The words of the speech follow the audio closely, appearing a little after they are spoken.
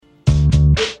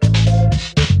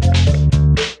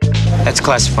It's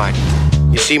classified.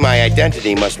 You see, my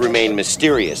identity must remain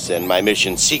mysterious and my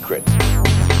mission secret.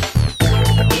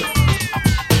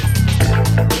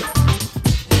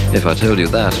 If I told you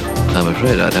that, I'm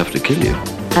afraid I'd have to kill you.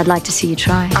 I'd like to see you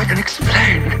try. I can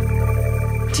explain.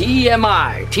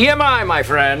 TMI. TMI, my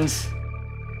friends.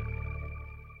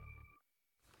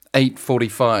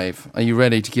 8:45. Are you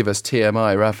ready to give us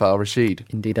TMI, Raphael Rashid?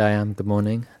 Indeed I am. Good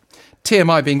morning.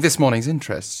 TMI being this morning's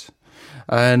interests.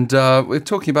 And we're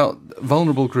talking about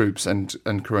vulnerable groups and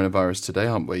coronavirus today,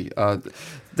 aren't we?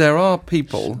 There are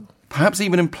people, perhaps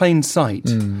even in plain sight,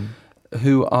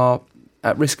 who are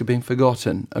at risk of being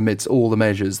forgotten amidst all the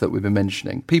measures that we've been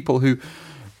mentioning. People who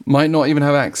might not even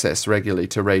have access regularly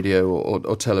to radio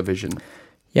or television.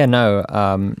 Yeah, no.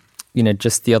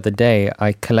 Just the other day,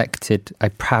 I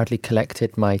proudly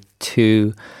collected my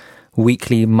 2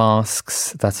 weekly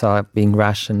masks that are being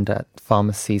rationed at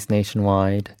pharmacies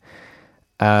nationwide.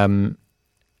 And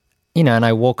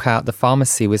I walk out the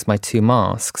pharmacy with my 2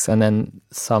 masks, and then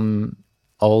some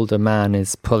older man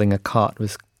is pulling a cart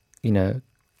with,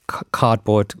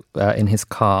 cardboard in his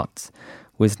cart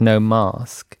with no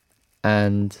mask.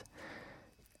 And,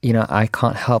 I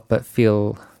can't help but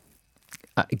feel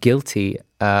guilty.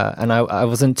 And I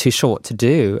wasn't too sure what to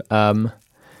do.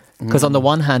 Because on the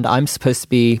one hand, I'm supposed to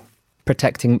be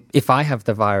protecting, if I have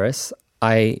the virus,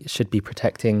 I should be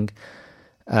protecting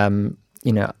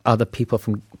other people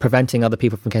preventing other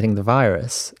people from getting the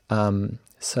virus.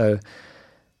 So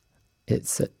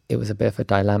it was a bit of a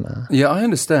dilemma. Yeah, I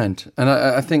understand. And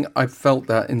I think I've felt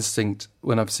that instinct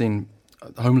when I've seen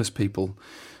homeless people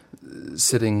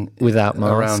sitting without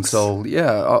masks around Seoul.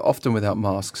 Yeah, often without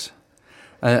masks.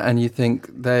 And you think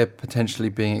they're potentially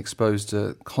being exposed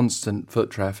to constant foot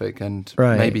traffic and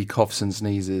maybe coughs and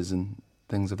sneezes and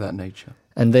things of that nature.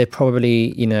 And they're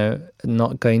probably,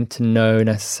 not going to know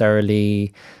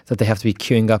necessarily that they have to be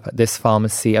queuing up at this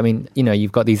pharmacy. I mean,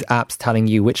 you've got these apps telling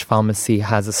you which pharmacy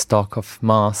has a stock of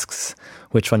masks,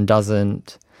 which one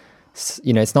doesn't.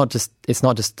 It's not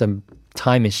just a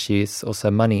time issue, it's also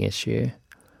a money issue.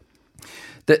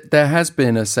 There has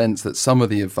been a sense that some of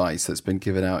the advice that's been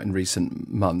given out in recent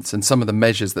months and some of the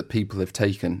measures that people have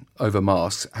taken over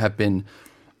masks have been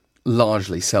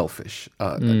largely selfish.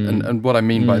 And what I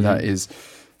mean by that is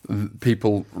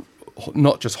people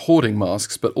not just hoarding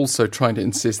masks, but also trying to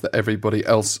insist that everybody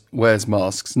else wears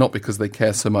masks, not because they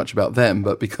care so much about them,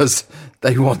 but because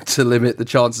they want to limit the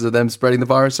chances of them spreading the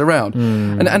virus around.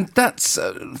 And that's,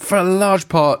 for a large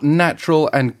part, natural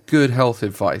and good health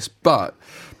advice. But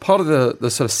part of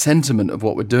the sort of sentiment of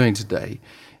what we're doing today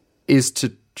is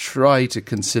to try to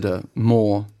consider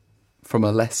more from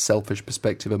a less selfish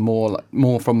perspective and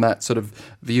more from that sort of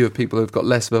view of people who've got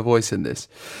less of a voice in this.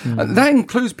 That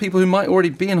includes people who might already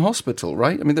be in hospital,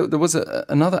 right? I mean, there was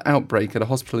another outbreak at a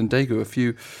hospital in Daegu a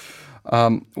few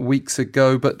weeks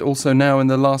ago, but also now in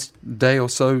the last day or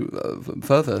so,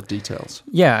 further details.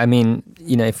 Yeah, I mean,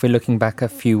 if we're looking back a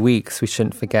few weeks, we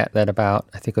shouldn't forget that about,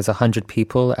 I think it was 100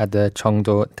 people at the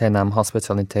Cheongdo Daenam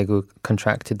Hospital in Daegu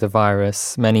contracted the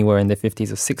virus. Many were in their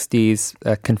 50s or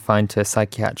 60s, confined to a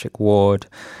psychiatric ward.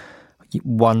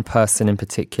 One person in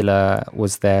particular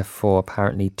was there for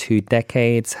apparently 2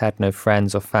 decades, had no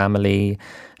friends or family.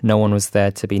 No one was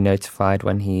there to be notified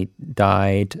when he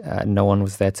died. No one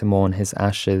was there to mourn his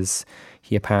ashes.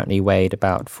 He apparently weighed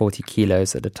about 40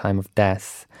 kilos at the time of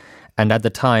death. And at the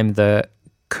time, the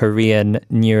Korean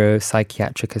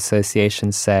Neuropsychiatric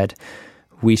Association said,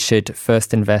 we should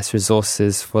first invest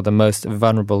resources for the most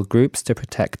vulnerable groups to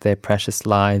protect their precious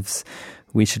lives.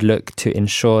 We should look to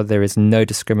ensure there is no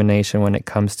discrimination when it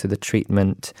comes to the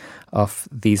treatment of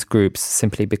these groups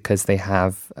simply because they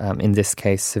have, in this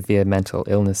case, severe mental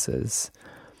illnesses.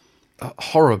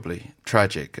 Horribly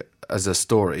tragic as a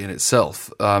story in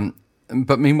itself.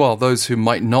 But meanwhile, those who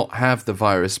might not have the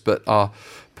virus but are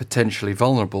potentially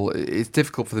vulnerable, it's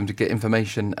difficult for them to get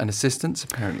information and assistance,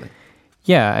 apparently.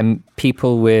 Yeah, and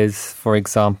people with, for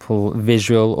example,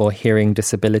 visual or hearing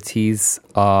disabilities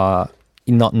are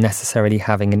not necessarily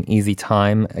having an easy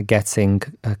time getting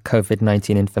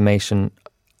COVID-19 information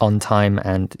on time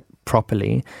and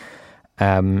properly.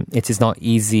 It is not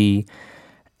easy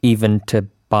even to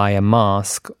buy a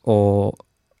mask or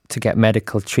to get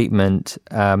medical treatment.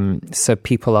 So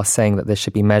people are saying that there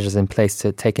should be measures in place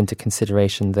to take into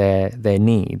consideration their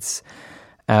needs.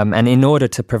 And in order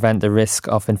to prevent the risk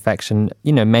of infection,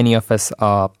 many of us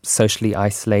are socially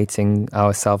isolating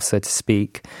ourselves, so to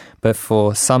speak. But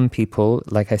for some people,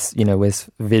 with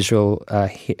visual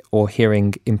or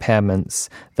hearing impairments,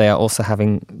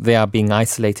 they are being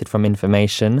isolated from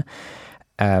information,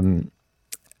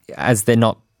 as they're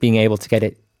not being able to get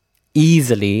it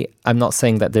easily. I'm not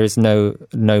saying that there is no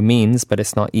means, but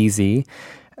it's not easy.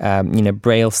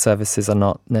 Braille services are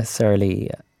not necessarily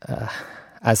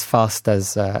as fast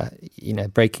as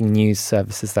breaking news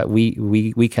services that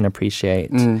we can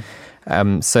appreciate.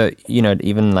 So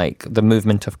even like the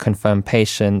movement of confirmed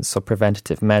patients or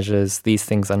preventative measures, these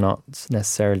things are not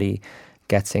necessarily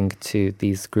getting to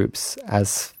these groups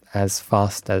as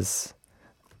fast as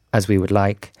we would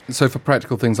like. So for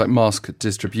practical things like mask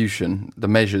distribution, the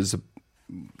measures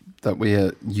that we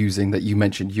are using, that you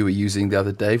mentioned you were using the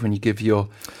other day when you give your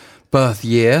birth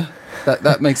year,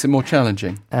 that makes it more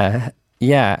challenging. I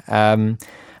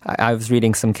was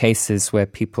reading some cases where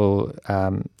people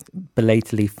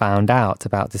belatedly found out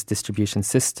about this distribution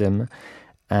system,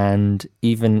 and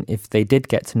even if they did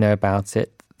get to know about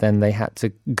it, then they had to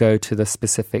go to the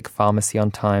specific pharmacy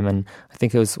on time. And I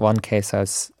think it was one case I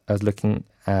was looking.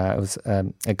 It was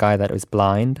a guy that was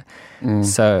blind,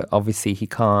 so obviously he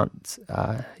can't,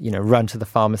 run to the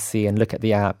pharmacy and look at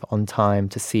the app on time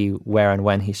to see where and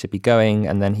when he should be going,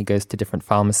 and then he goes to different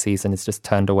pharmacies and is just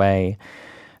turned away.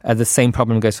 The same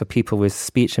problem goes for people with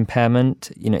speech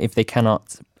impairment. If they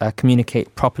cannot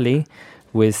communicate properly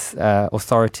with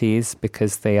authorities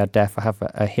because they are deaf or have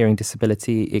a hearing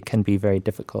disability, it can be very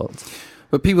difficult.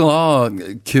 But people are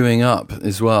queuing up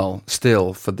as well,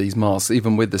 still, for these masks,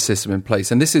 even with the system in place.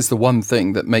 And this is the one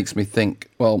thing that makes me think,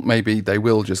 well, maybe they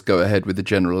will just go ahead with the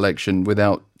general election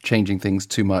without changing things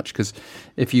too much. Because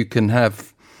if you can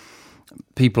have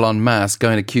people en masse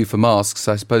going to queue for masks,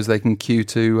 I suppose they can queue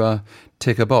to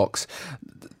tick a box.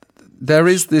 There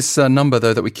is this number,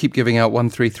 though, that we keep giving out,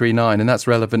 1339, and that's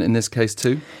relevant in this case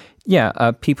too?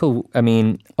 Yeah, people,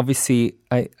 obviously,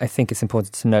 I think it's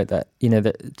important to note that,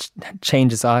 that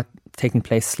changes are taking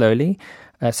place slowly.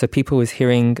 So people with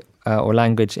hearing or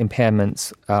language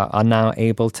impairments are now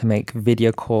able to make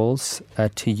video calls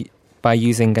by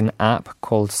using an app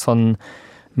called Son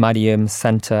Mariam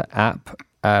Center app,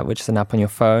 which is an app on your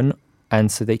phone.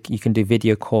 And so you can do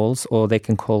video calls, or they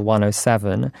can call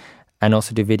 107 and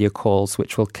also do video calls,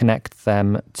 which will connect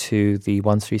them to the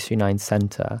 1339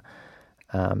 center.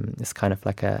 It's kind of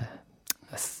like a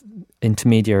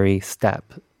intermediary step,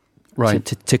 right,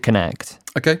 to connect.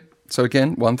 Okay, so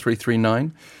again,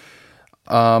 1339,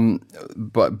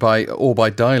 by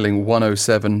dialing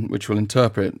 107, which will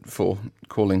interpret for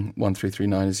calling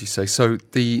 1339, as you say. So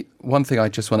the one thing I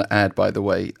just want to add, by the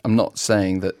way, I'm not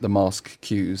saying that the mask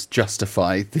queues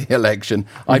justify the election.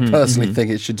 I personally think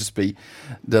it should just be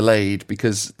delayed,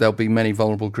 because there'll be many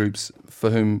vulnerable groups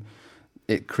for whom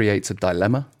it creates a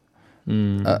dilemma.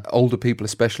 Older people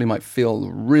especially might feel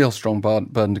a real strong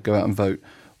burden to go out and vote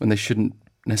when they shouldn't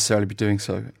necessarily be doing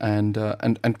so, and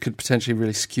could potentially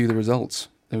really skew the results.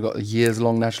 They've got a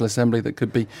years-long National Assembly that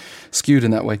could be skewed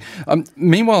in that way.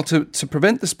 Meanwhile, to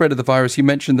prevent the spread of the virus, you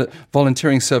mentioned that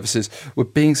volunteering services were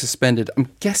being suspended. I'm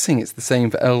guessing it's the same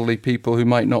for elderly people who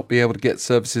might not be able to get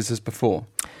services as before.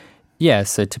 Yeah,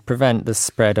 so to prevent the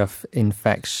spread of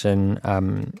infection,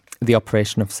 the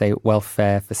operation of, say,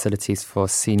 welfare facilities for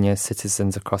senior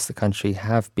citizens across the country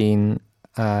have been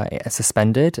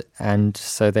suspended, and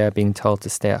so they're being told to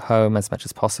stay at home as much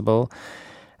as possible.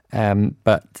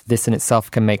 But this in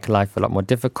itself can make life a lot more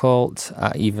difficult,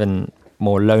 even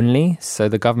more lonely. So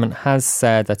the government has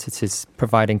said that it is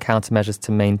providing countermeasures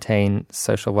to maintain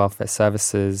social welfare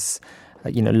services.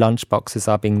 Lunch boxes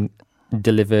are being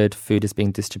delivered, food is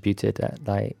being distributed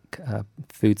at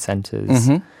food centres.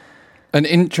 Mm-hmm. And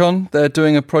in Incheon, they're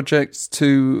doing a project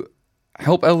to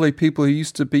help elderly people who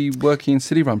used to be working in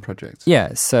city-run projects.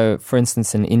 Yeah, so for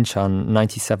instance, in Incheon,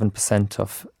 97%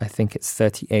 of, I think it's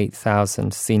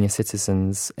 38,000 senior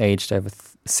citizens aged over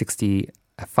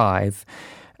 65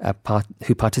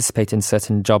 who participate in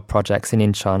certain job projects in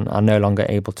Incheon are no longer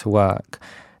able to work.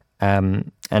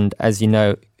 And as you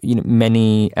know,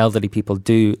 many elderly people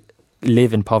do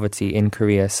live in poverty in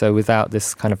Korea. So without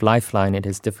this kind of lifeline, it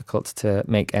is difficult to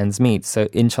make ends meet. So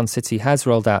Incheon City has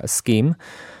rolled out a scheme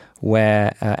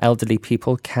where elderly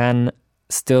people can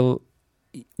still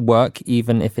work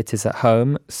even if it is at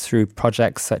home through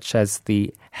projects such as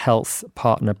the Health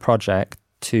Partner Project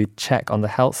to check on the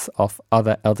health of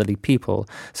other elderly people.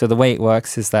 So the way it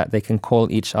works is that they can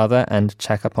call each other and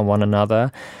check up on one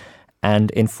another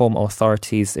and inform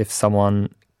authorities if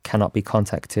someone cannot be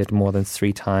contacted more than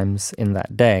 3 times in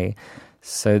that day.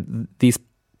 So these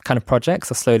kind of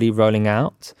projects are slowly rolling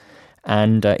out.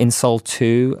 And in Seoul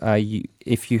too,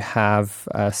 if you have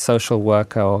a social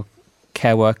worker or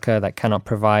care worker that cannot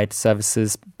provide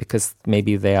services because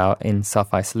maybe they are in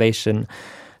self-isolation,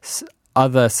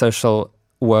 other social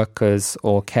workers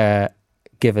or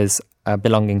caregivers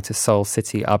belonging to Seoul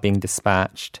City are being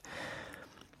dispatched.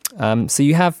 So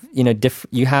you have,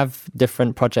 you have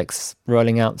different projects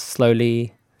rolling out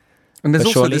slowly. And there's but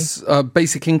also surely. this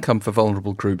basic income for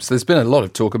vulnerable groups. There's been a lot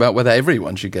of talk about whether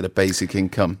everyone should get a basic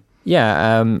income.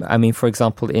 Yeah, I mean, for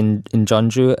example, in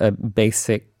Jeonju, a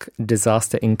basic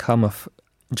disaster income of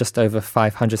just over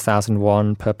 500,000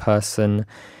 won per person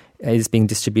is being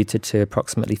distributed to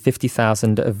approximately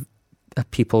 50,000 of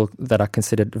people that are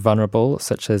considered vulnerable,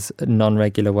 such as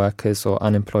non-regular workers or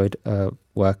unemployed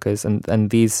workers, and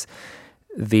this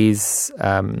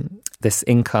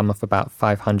income of about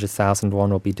 500,000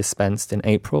 won will be dispensed in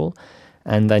April.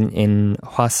 And then in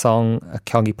Hwasong,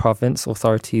 Gyeonggi province,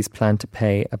 authorities plan to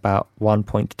pay about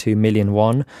 1.2 million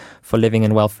won for living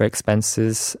and welfare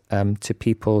expenses to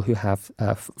people who have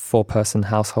four-person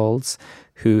households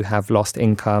who have lost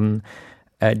income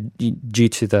due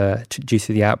to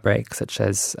the outbreak, such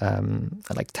as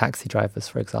like taxi drivers,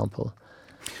 for example.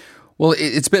 Well,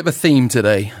 it's a bit of a theme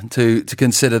today to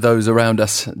consider those around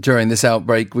us during this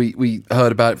outbreak. We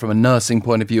heard about it from a nursing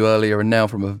point of view earlier, and now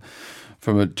from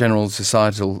a general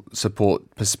societal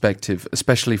support perspective,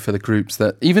 especially for the groups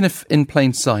that, even if in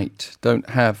plain sight, don't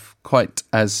have quite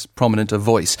as prominent a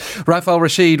voice. Raphael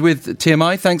Rashid with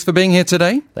TMI, thanks for being here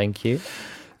today. Thank you.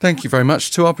 Thank you very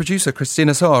much to our producer,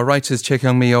 Christina So, our writers, Che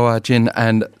Kyung-mi, Oa Jin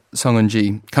and Song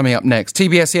Eun-ji. Coming up next,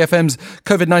 TBS EFM's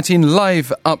COVID-19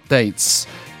 live updates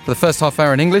for the first half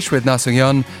hour in English with Na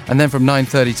Sung-yeon, and then from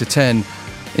 9:30 to 10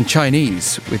 in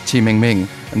Chinese with Chi Ming-ming.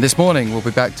 And this morning, we'll be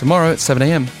back tomorrow at 7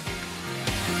 a.m.